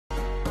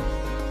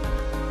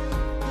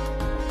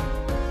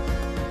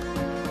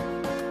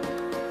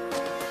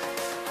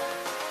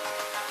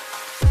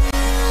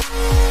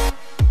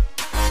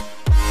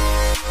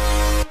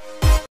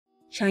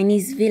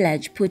Chinese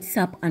village puts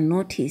up a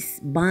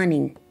notice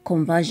banning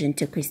conversion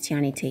to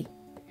Christianity.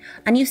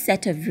 A new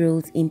set of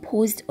rules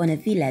imposed on a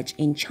village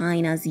in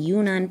China's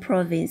Yunnan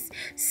province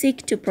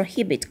seek to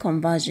prohibit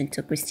conversion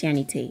to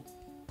Christianity.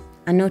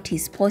 A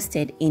notice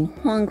posted in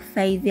Huang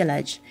Fei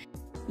village,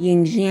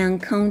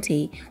 Yingjiang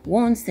County,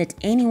 warns that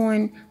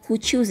anyone who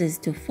chooses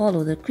to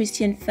follow the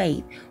Christian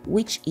faith,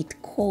 which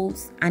it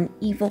calls an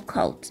evil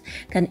cult,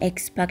 can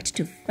expect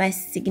to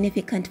face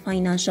significant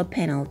financial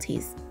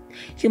penalties.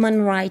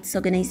 Human rights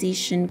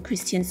organization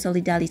Christian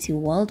Solidarity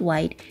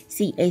Worldwide,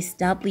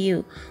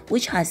 CSW,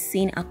 which has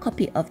seen a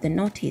copy of the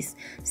notice,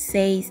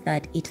 says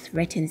that it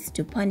threatens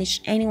to punish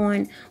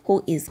anyone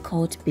who is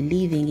caught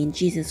believing in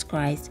Jesus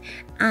Christ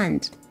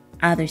and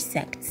other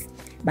sects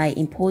by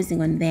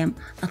imposing on them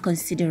a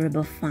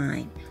considerable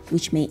fine,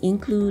 which may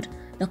include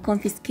the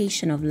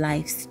confiscation of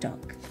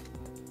livestock.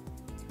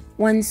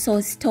 One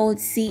source told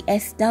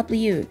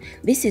CSW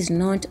this is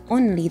not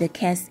only the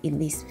case in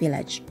this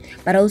village,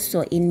 but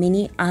also in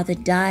many other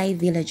Dai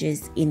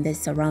villages in the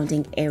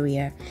surrounding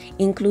area,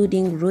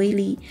 including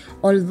Ruili,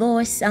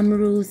 although some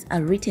rules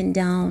are written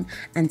down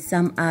and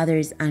some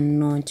others are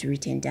not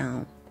written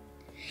down.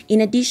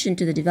 In addition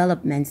to the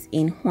developments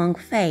in Huang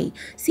Fei,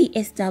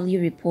 CSW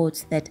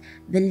reports that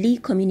the Li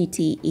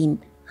community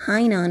in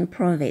Yunnan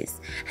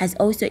province has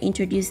also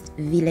introduced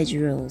village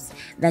rules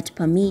that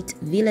permit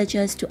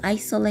villagers to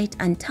isolate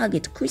and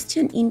target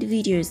Christian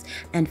individuals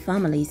and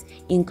families,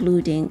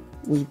 including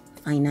with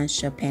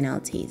financial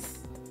penalties.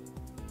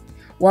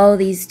 While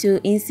these two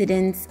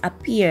incidents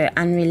appear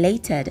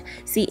unrelated,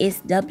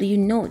 CSW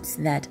notes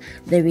that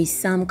there is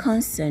some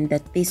concern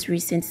that this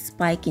recent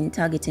spike in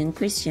targeting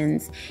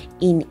Christians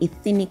in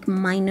ethnic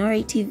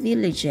minority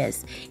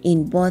villages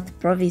in both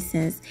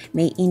provinces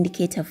may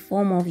indicate a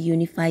form of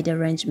unified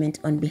arrangement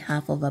on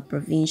behalf of our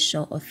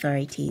provincial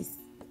authorities.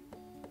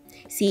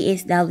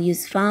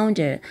 CSW's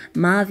founder,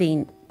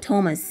 Marvin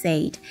Thomas,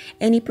 said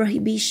any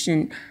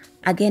prohibition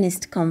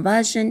against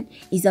conversion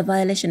is a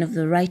violation of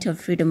the right of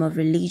freedom of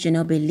religion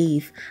or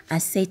belief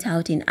as set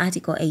out in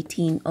Article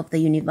 18 of the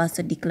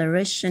Universal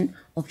Declaration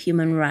of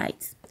Human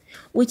Rights,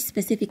 which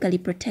specifically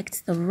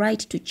protects the right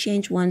to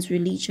change one's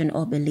religion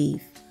or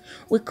belief.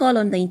 We call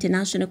on the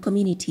international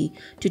community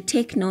to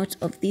take note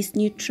of this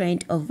new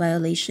trend of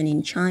violation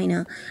in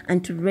China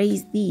and to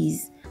raise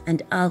these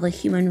and other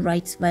human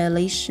rights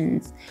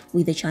violations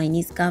with the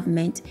Chinese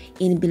government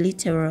in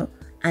bilateral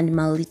and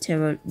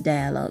multilateral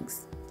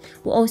dialogues.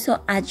 We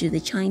also urge the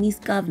Chinese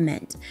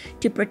government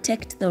to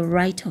protect the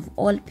right of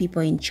all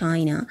people in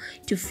China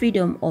to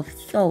freedom of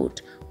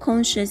thought,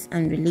 conscience,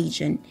 and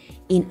religion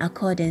in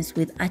accordance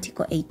with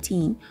Article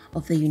 18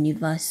 of the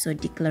Universal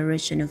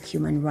Declaration of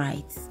Human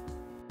Rights.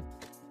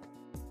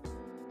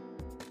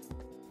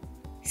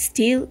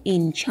 Still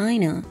in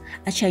China,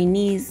 a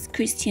Chinese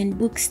Christian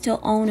bookstore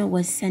owner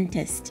was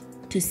sentenced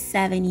to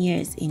 7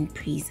 years in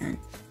prison.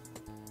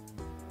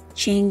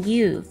 Cheng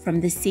Yu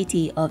from the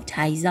city of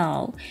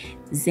Taizhou,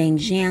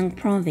 Yingjiang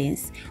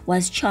province,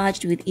 was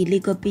charged with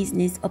illegal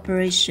business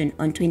operation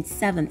on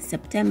 27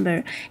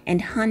 September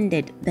and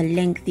handed the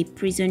lengthy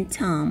prison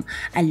term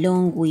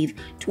along with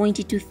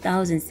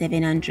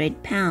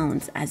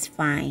 £22,700 as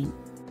fine.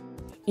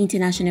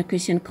 International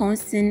Christian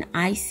Council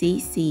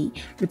 (ICC)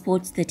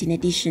 reports that in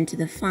addition to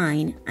the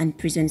fine and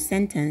prison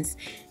sentence,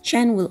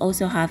 Chen will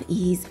also have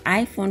his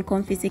iPhone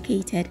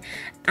confiscated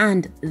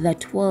and the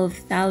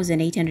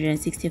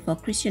 12,864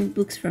 Christian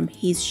books from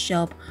his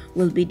shop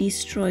will be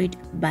destroyed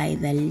by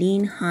the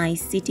Linhai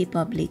City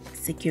Public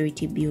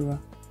Security Bureau.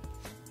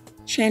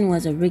 Chen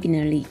was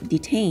originally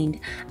detained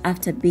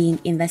after being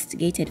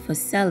investigated for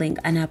selling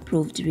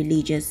unapproved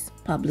religious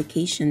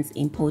publications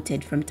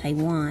imported from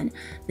Taiwan,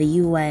 the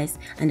US,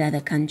 and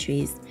other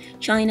countries.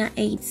 China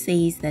Aid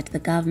says that the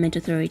government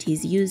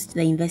authorities used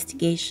the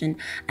investigation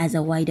as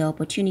a wider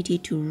opportunity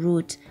to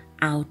root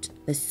out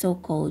the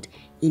so-called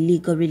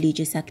illegal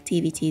religious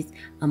activities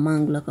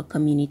among local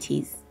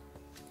communities.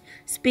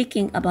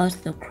 Speaking about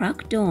the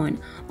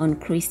crackdown on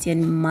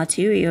Christian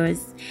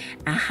materials,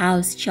 a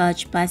house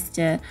church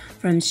pastor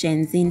from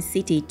Shenzhen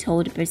City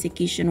told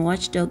persecution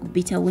watchdog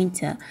Bitter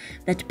Winter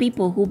that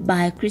people who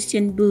buy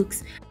Christian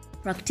books are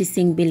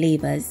practicing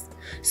believers,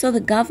 so the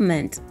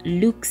government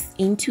looks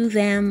into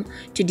them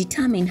to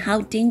determine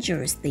how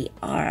dangerous they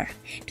are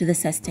to the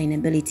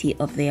sustainability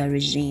of their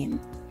regime.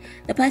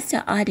 The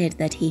pastor added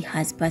that he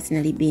has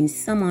personally been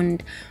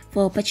summoned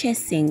for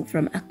purchasing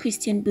from a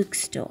Christian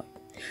bookstore.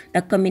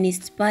 The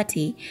Communist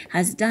Party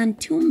has done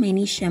too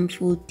many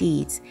shameful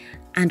deeds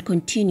and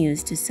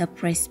continues to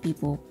suppress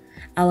people.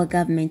 Our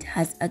government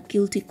has a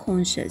guilty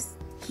conscience,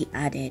 he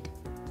added.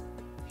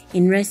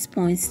 In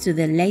response to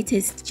the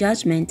latest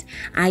judgment,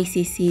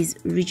 ICC's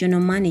regional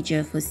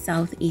manager for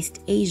Southeast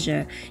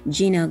Asia,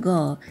 Gina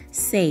Guo,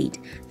 said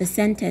the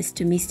sentence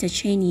to Mr.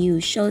 Chen Yu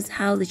shows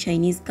how the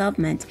Chinese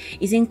government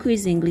is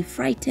increasingly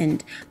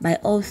frightened by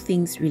all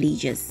things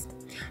religious.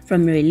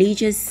 From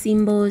religious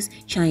symbols,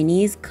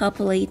 Chinese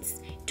couplets,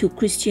 to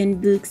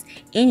Christian books,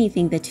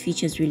 anything that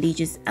features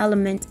religious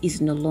elements is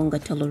no longer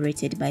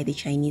tolerated by the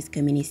Chinese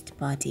Communist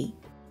Party.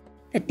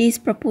 The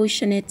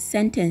disproportionate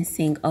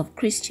sentencing of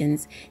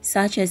Christians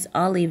such as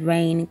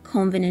Rain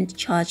Covenant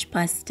Church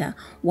pastor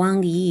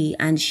Wang Yi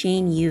and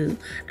Shen Yu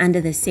under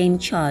the same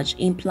charge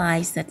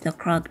implies that the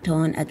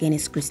crackdown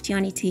against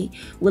Christianity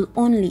will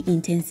only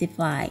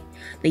intensify.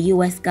 The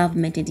US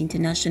government and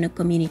international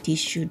community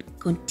should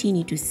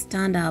continue to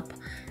stand up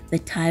the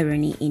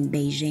tyranny in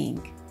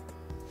Beijing.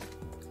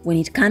 When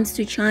it comes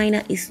to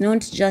China, it's not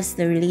just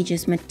the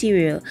religious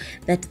material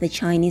that the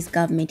Chinese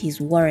government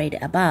is worried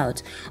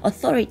about.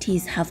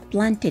 Authorities have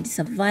planted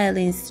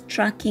surveillance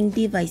tracking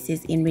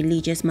devices in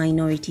religious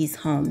minorities'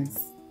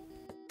 homes.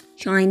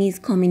 Chinese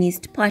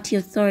Communist Party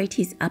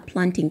authorities are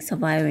planting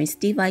surveillance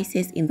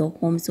devices in the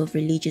homes of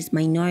religious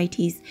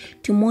minorities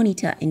to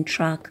monitor and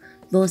track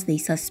those they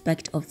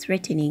suspect of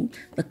threatening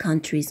the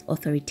country's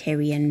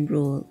authoritarian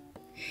rule.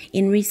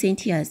 In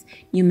recent years,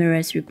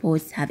 numerous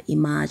reports have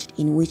emerged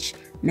in which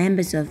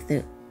members of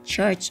the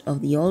Church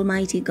of the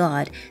Almighty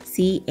God,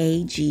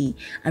 CAG,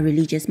 a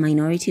religious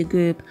minority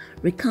group,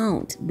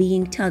 recount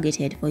being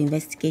targeted for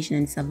investigation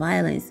and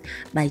surveillance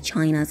by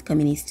China's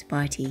Communist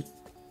Party.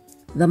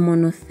 The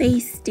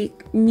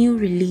monotheistic new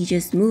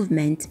religious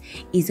movement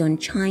is on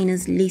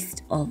China's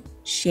list of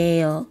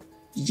Shao,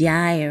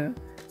 Jia,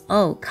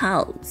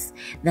 cults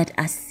that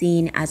are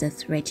seen as a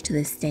threat to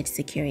the state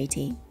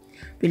security.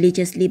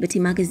 Religious Liberty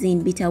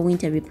magazine Bitter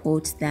Winter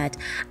reports that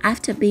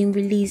after being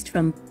released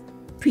from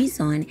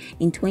prison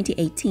in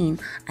 2018,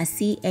 a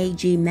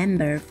CAG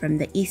member from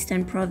the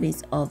eastern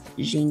province of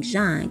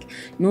Yingjiang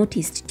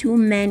noticed two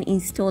men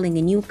installing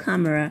a new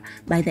camera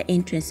by the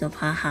entrance of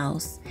her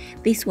house.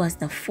 This was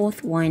the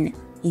fourth one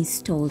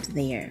installed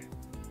there.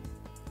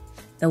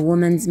 The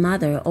woman's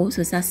mother,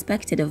 also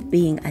suspected of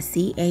being a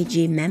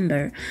CAG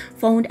member,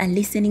 found a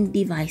listening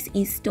device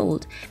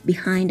installed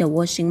behind a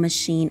washing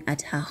machine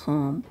at her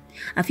home.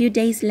 A few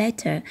days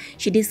later,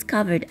 she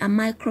discovered a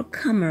micro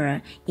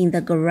camera in the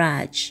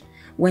garage.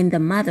 When the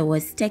mother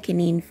was taken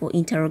in for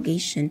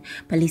interrogation,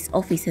 police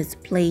officers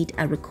played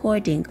a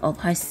recording of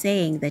her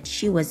saying that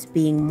she was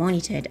being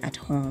monitored at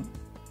home.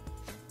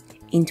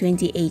 In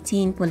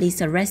 2018,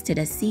 police arrested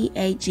a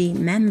CAG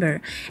member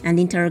and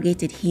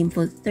interrogated him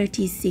for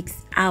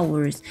 36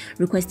 hours,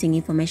 requesting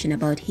information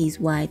about his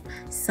wife,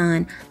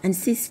 son, and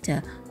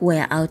sister who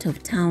were out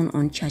of town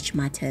on church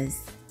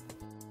matters.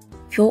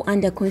 Though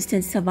under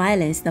constant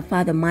surveillance, the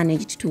father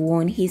managed to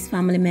warn his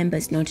family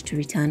members not to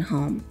return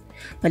home.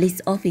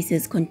 Police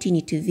officers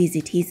continued to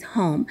visit his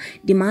home,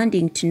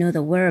 demanding to know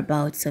the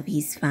whereabouts of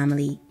his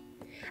family.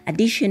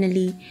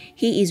 Additionally,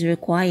 he is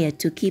required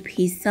to keep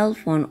his cell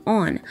phone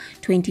on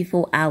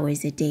 24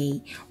 hours a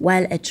day,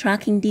 while a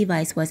tracking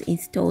device was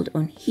installed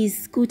on his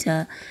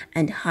scooter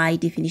and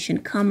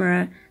high-definition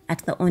camera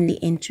at the only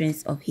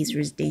entrance of his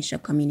residential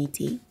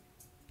community.